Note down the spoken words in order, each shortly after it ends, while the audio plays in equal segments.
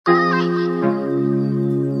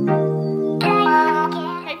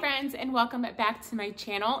and welcome back to my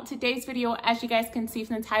channel. Today's video, as you guys can see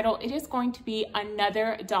from the title, it is going to be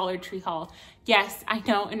another Dollar Tree haul. Yes, I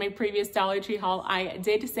know in my previous Dollar Tree haul, I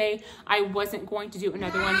did say I wasn't going to do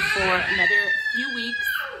another one for another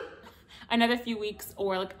few weeks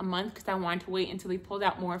or like a month because I wanted to wait until they pulled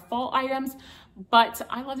out more fall items. But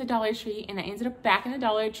I love the Dollar Tree and I ended up back in the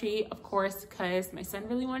Dollar Tree, of course, because my son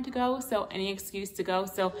really wanted to go, so any excuse to go.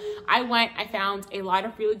 So I went, I found a lot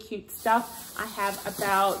of really cute stuff. I have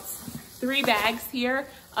about 3 bags here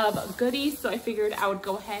of goodies, so I figured I would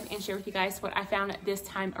go ahead and share with you guys what I found this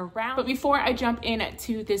time around. But before I jump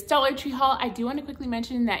into this Dollar Tree haul, I do want to quickly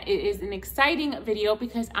mention that it is an exciting video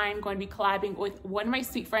because I'm going to be collabing with one of my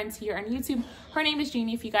sweet friends here on YouTube. Her name is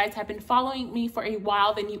Gina. If you guys have been following me for a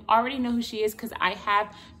while, then you already know who she is because I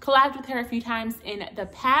have collabed with her a few times in the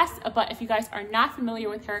past. But if you guys are not familiar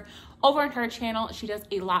with her, over on her channel, she does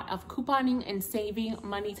a lot of couponing and saving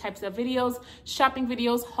money types of videos, shopping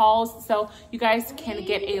videos, hauls. So you guys can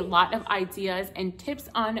get a lot of ideas and tips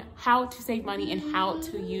on how to save money and how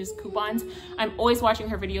to use coupons. I'm always watching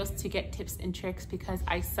her videos to get tips and tricks because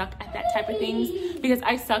I suck at that type of things, because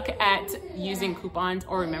I suck at using coupons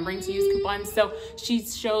or remembering to use coupons. So she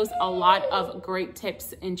shows a lot of great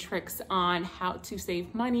tips and tricks on how to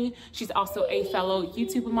save money. She's also a fellow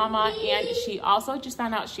YouTuber mama, and she also just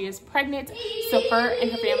found out she is pregnant, so her and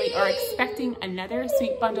her family are expecting another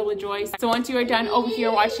sweet bundle of joy. So once you are done over here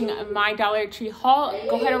watching my Dollar Tree haul,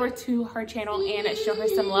 go head over to her channel and show her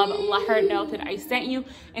some love. Let her know that I sent you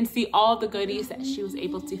and see all the goodies that she was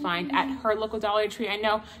able to find at her local Dollar Tree. I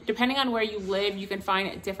know depending on where you live, you can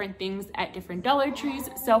find different things at different Dollar Trees,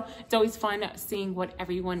 so it's always fun seeing what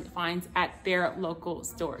everyone finds at their local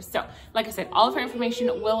stores. So like I said, all of her information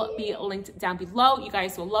will be linked down below. You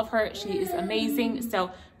guys will love her. She is amazing,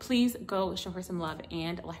 so please go show her some love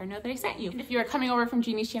and let her know that I sent you. And if you are coming over from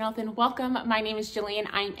Gina's channel, then welcome. My name is Jillian.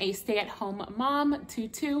 I'm a stay-at-home mom to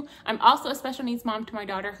 2. I'm also a special needs mom to my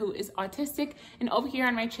daughter who is autistic. And over here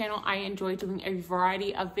on my channel, I enjoy doing a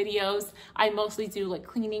variety of videos. I mostly do like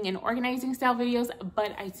cleaning and organizing style videos,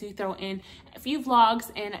 but I do throw in a few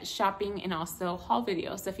vlogs and shopping and also haul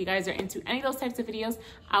videos. So if you guys are into any of those types of videos,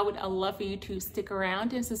 I would love for you to stick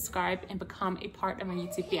around and subscribe and become a part of my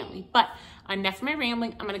YouTube family. But enough of my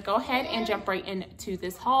rambling. I'm gonna go ahead and jump right into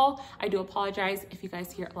this haul. I do apologize if you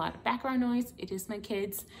guys hear a lot of background noise. It is my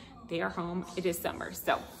kids. They are home. It is summer.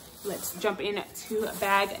 So let's jump into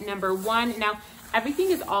bag number 1. Now,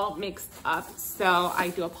 everything is all mixed up, so I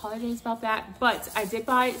do apologize about that. But I did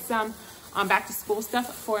buy some back to school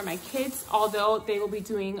stuff for my kids. Although they will be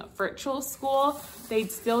doing virtual school, they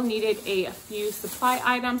still needed a few supply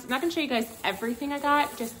items. I'm not gonna show you guys everything I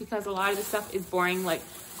got just because a lot of the stuff is boring, like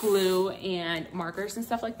glue and markers and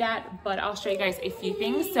stuff like that, but I'll show you guys a few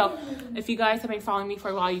things. So if you guys have been following me for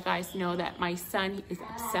a while, you guys know that my son is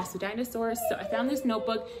obsessed with dinosaurs. So I found this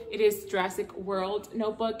notebook. It is Jurassic World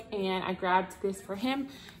notebook, and I grabbed this for him.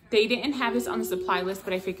 They didn't have this on the supply list,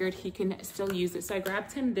 but I figured he can still use it. So I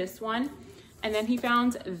grabbed him this one. And then he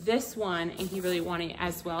found this one and he really wanted it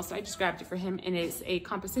as well. So I just grabbed it for him, and it's a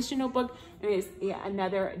composition notebook, and it's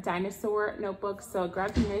another dinosaur notebook. So I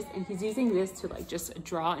grabbed him this, and he's using this to like just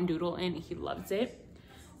draw and doodle in. He loves it.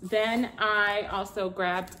 Then I also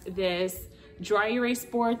grabbed this dry erase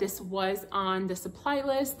board. This was on the supply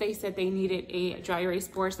list. They said they needed a dry erase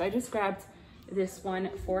board. So I just grabbed this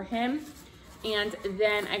one for him. And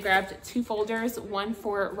then I grabbed 2 folders, one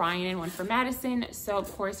for Ryan and one for Madison. So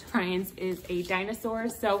of course, Ryan's is a dinosaur.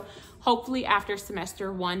 So hopefully after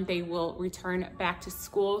semester 1, they will return back to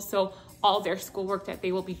school. So all their schoolwork that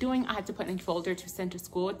they will be doing, I had to put in a folder to send to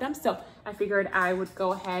school with them. So I figured I would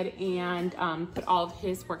go ahead and put all of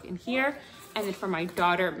his work in here. And then for my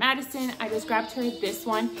daughter, Madison, I just grabbed her this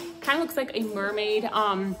one. Kind of looks like a mermaid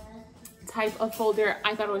type of folder.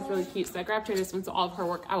 I thought it was really cute. So I grabbed her this one. So all of her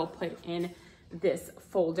work I will put in this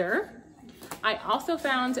folder. I also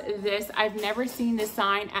found this. I've never seen this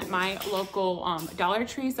sign at my local Dollar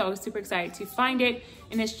Tree, so I was super excited to find it.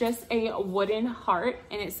 And it's just a wooden heart,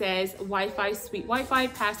 and it says Wi-Fi, sweet Wi-Fi,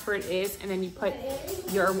 password is, and then you put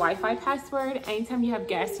your Wi-Fi password. Anytime you have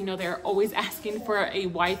guests, you know, they're always asking for a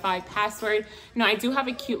Wi-Fi password. You know, I do have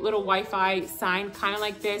a cute little Wi-Fi sign, kind of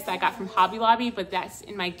like this, that I got from Hobby Lobby, but that's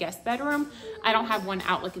in my guest bedroom. I don't have one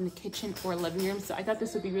out like in the kitchen or living room, so I thought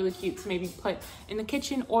this would be really cute to maybe put in the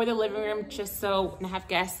kitchen or the living room, just so when I have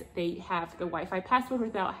guests, they have the Wi-Fi password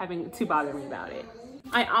without having to bother me about it.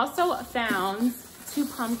 I also found 2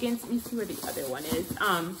 pumpkins. Let me see where the other one is.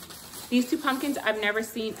 These 2 pumpkins I've never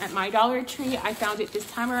seen at my Dollar Tree. I found it this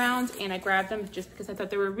time around, and I grabbed them just because I thought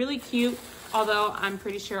they were really cute. Although I'm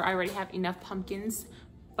pretty sure I already have enough pumpkins,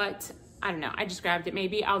 but I don't know. I just grabbed it.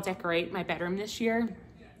 Maybe I'll decorate my bedroom this year.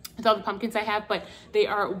 with all the pumpkins I have, but they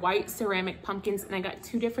are white ceramic pumpkins, and I got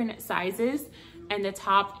 2 different sizes, and the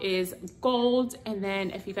top is gold, and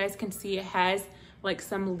then if you guys can see, it has like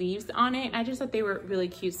some leaves on it, and I just thought they were really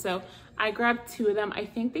cute. So I grabbed 2 of them. I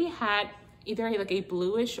think they had either like a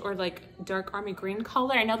bluish or like dark army green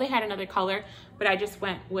color. I know they had another color, but I just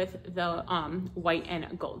went with the white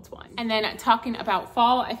and gold one. And then talking about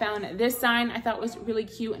fall, I found this sign I thought was really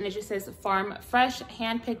cute, and it just says farm fresh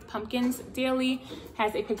hand-picked pumpkins daily.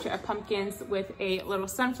 Has a picture of pumpkins with a little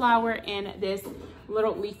sunflower and this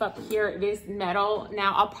little leaf up here. It is metal.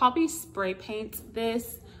 Now I'll probably spray paint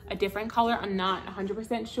this a different color. I'm not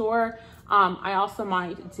 100% sure. I also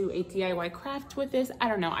might do a DIY craft with this. I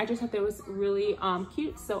don't know. I just thought it was really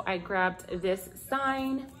cute, so I grabbed this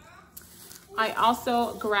sign. I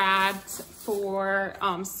also grabbed for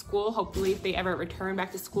school, hopefully if they ever return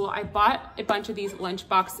back to school. I bought a bunch of these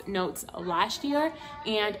lunchbox notes last year,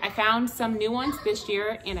 and I found some new ones this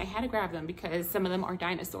year, and I had to grab them because some of them are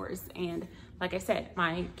dinosaurs. And like I said,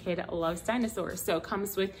 my kid loves dinosaurs. So it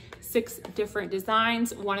comes with 6 different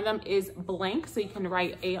designs. One of them is blank, so you can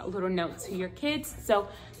write a little note to your kids. So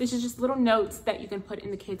this is just little notes that you can put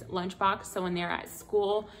in the kids' lunchbox, so when they're at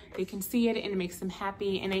school, they can see it and it makes them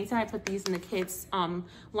happy. And anytime I put these in the kids'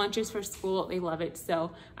 lunches for school, they love it.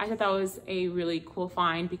 So I thought that was a really cool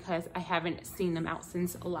find because I haven't seen them out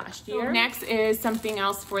since last year. So next is something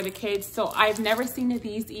else for the kids. So I've never seen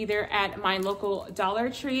these either at my local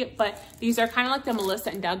Dollar Tree, but these are kind of like the Melissa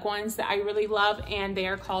and Doug ones that I really love, and they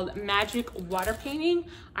are called Magic Water Painting.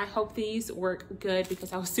 I hope these work good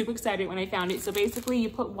because I was super excited when I found it. So basically you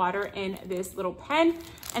put water in this little pen,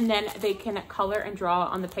 and then they can color and draw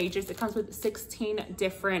on the pages. It comes with 16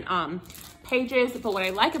 different pages, but what I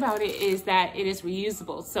like about it is that it is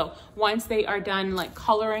reusable. So once they are done like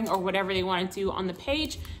coloring or whatever they want to do on the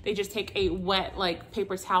page, they just take a wet like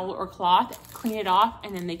paper towel or cloth, clean it off,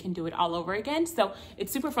 and then they can do it all over again. So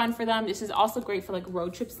it's super fun for them. This is also great for like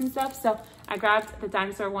road trips and stuff. So I grabbed the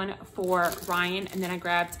dinosaur one for Ryan, and then I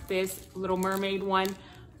grabbed this Little Mermaid one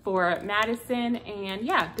for Madison. And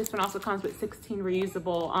yeah, this one also comes with 16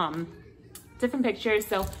 reusable different pictures,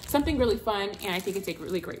 so something really fun, and I think it's a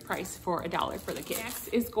really great price for $1 for the kids. Next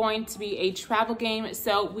is going to be a travel game.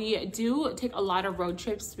 So we do take a lot of road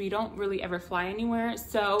trips. We don't really ever fly anywhere,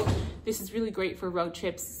 so this is really great for road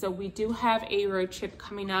trips. So we do have a road trip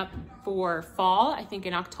coming up for fall, I think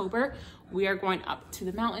in October. We are going up to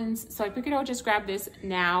the mountains, so I figured I would just grab this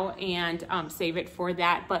now and save it for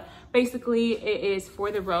that. But basically it is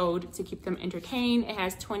for the road to keep them entertained. It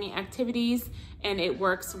has 20 activities, and it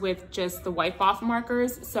works with just the wipe off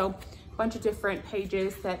markers. So a bunch of different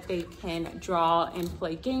pages that they can draw and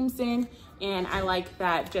play games in. And I like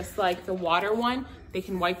that, just like the water one, they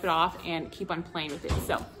can wipe it off and keep on playing with it.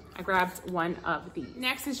 So I grabbed one of these.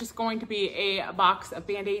 Next is just going to be a box of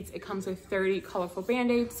Band-Aids. It comes with 30 colorful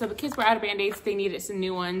Band-Aids. So the kids were out of Band-Aids, they needed some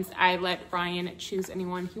new ones. I let Ryan choose any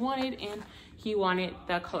one he wanted, and he wanted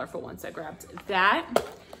the colorful ones. So I grabbed that.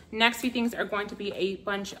 Next few things are going to be a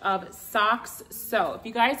bunch of socks. So if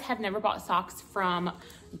you guys have never bought socks from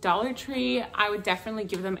Dollar Tree, I would definitely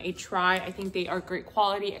give them a try. I think they are great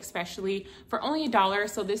quality, especially for only $1.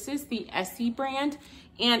 So this is the IPSY brand,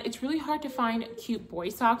 and it's really hard to find cute boy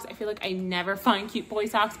socks. I feel like I never find cute boy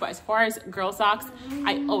socks, but as far as girl socks,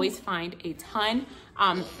 I always find a ton.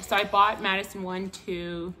 So I bought Madison 1,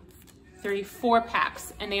 2, 3, 4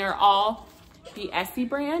 packs, and they are all the IPSY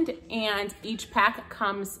brand, and each pack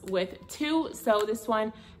comes with 2. So this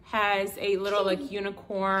one has a little like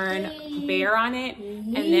unicorn bear on it,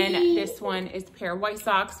 and then this one is a pair of white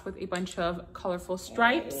socks with a bunch of colorful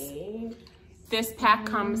stripes. This pack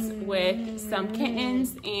comes with some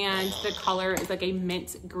kittens, and the color is like a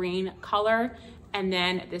mint green color. And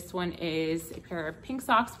then this one is a pair of pink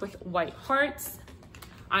socks with white hearts.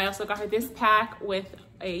 I also got her this pack with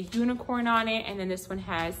a unicorn on it, and then this one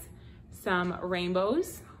has some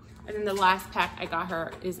rainbows. And then the last pack I got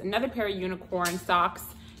her is another pair of unicorn socks,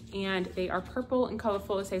 and they are purple and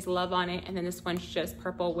colorful. It says love on it, and then this one's just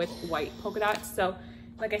purple with white polka dots. So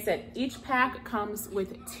like I said, each pack comes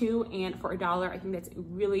with 2, and for $1, I think that's a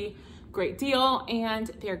really great deal, and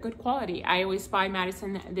they're good quality. I always buy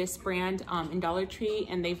Madison this brand in Dollar Tree,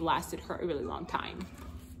 and they've lasted her a really long time.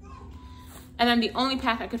 And then the only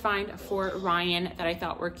pack I could find for Ryan that I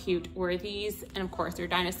thought were cute were these, and of course they're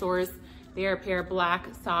dinosaurs. They are a pair of black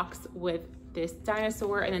socks with this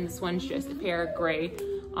dinosaur, and then this one's just a pair of gray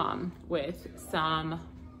with some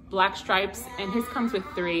black stripes, and his comes with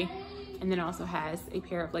 3. and then also has a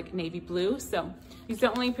pair of like navy blue. So these are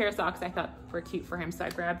the only pair of socks I thought were cute for him, so I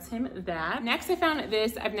grabbed him that. Next, I found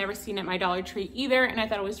this. I've never seen at my Dollar Tree either, and I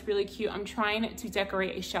thought it was really cute. I'm trying to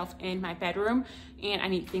decorate a shelf in my bedroom, and I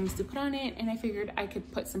need things to put on it, and I figured I could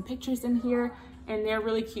put some pictures in here, and they're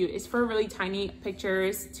really cute. It's for really tiny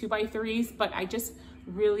pictures, 2x3s, but I just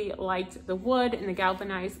really liked the wood and the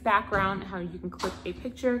galvanized background, how you can clip a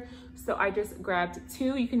picture. So I just grabbed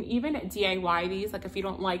two. You can even DIY these. Like if you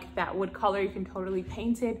don't like that wood color, you can totally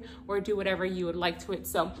paint it or do whatever you would like to it.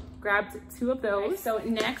 So grabbed two of those. So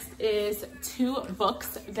next is two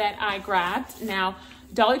books that I grabbed. Now,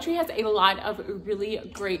 Dollar Tree has a lot of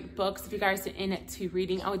really great books. If you guys are into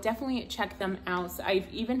reading, I would definitely check them out. So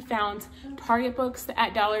I've even found Target books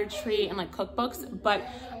at Dollar Tree and like cookbooks, but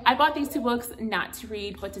I bought these two books not to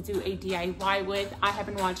read, but to do a DIY with. I have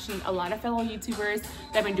been watching a lot of fellow YouTubers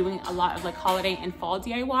that have been doing a lot of like holiday and fall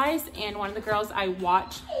DIYs, and one of the girls I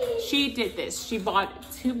watch, she did this. She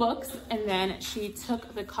bought two books and then she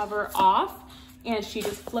took the cover off and she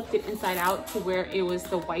just flipped it inside out to where it was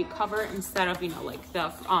the white cover instead of, you know, like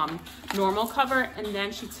the normal cover. And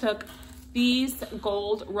then she took these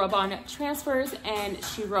gold rub-on transfers and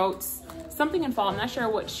she wrote something in fall. I'm not sure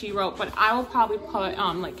what she wrote, but I will probably put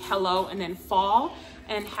like hello and then fall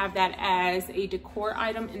and have that as a decor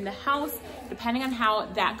item in the house. Depending on how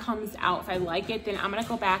that comes out, if I like it, then I'm gonna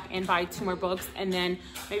go back and buy two more books and then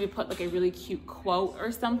maybe put like a really cute quote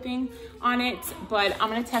or something on it. But I'm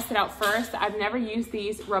gonna test it out first. I've never used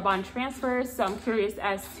these rub-on transfers, so I'm curious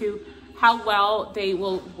as to how well they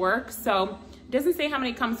will work. So it doesn't say how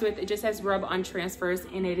many it comes with, it just says rub-on transfers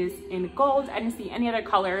and it is in gold. I didn't see any other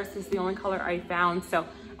colors. This is the only color I found, so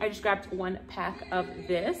I just grabbed one pack of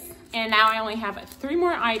this. And now I only have 3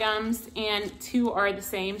 more items and 2 are the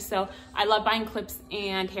same. So I love buying clips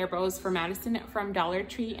and hair bows for Madison from Dollar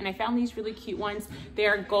Tree, and I found these really cute ones. They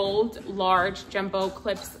are gold large jumbo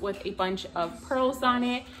clips with a bunch of pearls on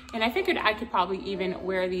it, and I figured I could probably even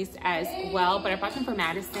wear these as well, but I bought them for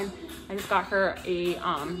Madison. I just got her a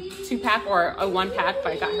 2-pack or a 1-pack,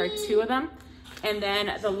 but I got her 2 of them. And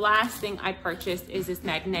then the last thing I purchased is this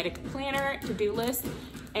magnetic planner to-do list,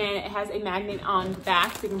 and it has a magnet on the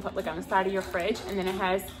back so you can put like on the side of your fridge, and then it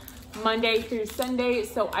has Monday through Sunday,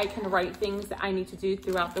 so I can write things that I need to do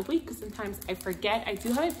throughout the week, because sometimes I forget. I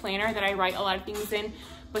do have a planner that I write a lot of things in,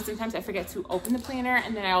 but sometimes I forget to open the planner,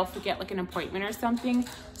 and then I'll forget like an appointment or something.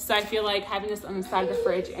 So I feel like having this on the side of the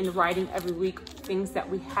fridge and writing every week things that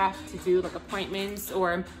we have to do, like appointments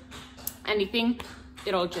or anything,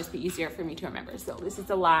 it'll just be easier for me to remember. So this is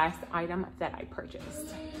the last item that I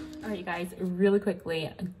purchased. All right, you guys, really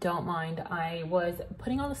quickly, don't mind. I was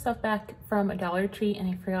putting all the stuff back from Dollar Tree and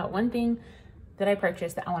I forgot one thing that I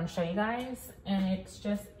purchased that I want to show you guys, and it's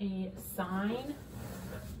just a sign.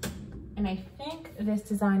 And I think this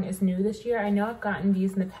design is new this year. I know I've gotten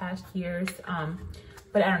these in the past years,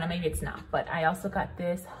 but I don't know, maybe it's not. But I also got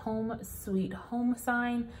this home sweet home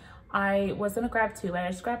sign. I was gonna grab 2, but I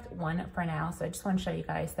just grabbed 1 for now. So I just want to show you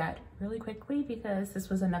guys that really quickly because this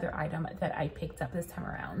was another item that I picked up this time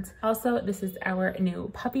around. Also, this is our new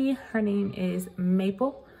puppy. Her name is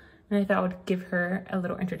Maple, and I thought I would give her a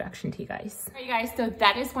little introduction to you guys. All right, you guys, so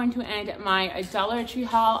that is going to end my Dollar Tree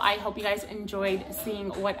haul. I hope you guys enjoyed seeing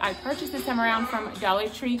what I purchased this time around from Dollar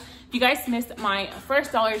Tree. If you guys missed my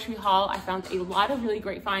first Dollar Tree haul, I found a lot of really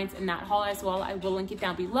great finds in that haul as well. I will link it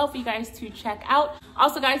down below for you guys to check out.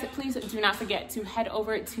 Also, guys, please do not forget to head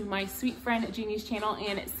over to my sweet friend Gina's channel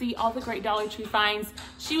and see all the great Dollar Tree finds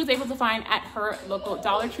she was able to find at her local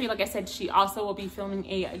Dollar Tree. Like I said, she also will be filming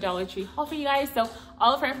a Dollar Tree haul for you guys, so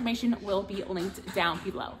all of her information will be linked down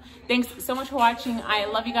below. Thanks so much for watching. I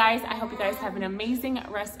love you guys. I hope you guys have an amazing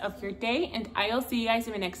rest of your day, and I'll see you guys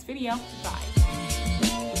in my next video. Bye.